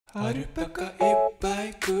アルパカいっぱ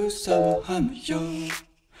い草をはむよ、い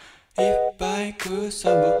っぱい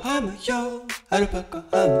草をはむよ、アルパカ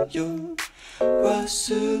はむよ、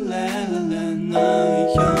忘れられない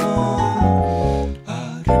よ。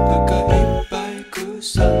アルパカいっぱい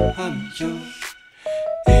草をはむよ、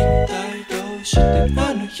一体どうして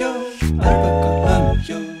なのよ、アルパカはむ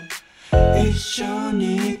よ、一緒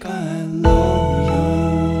に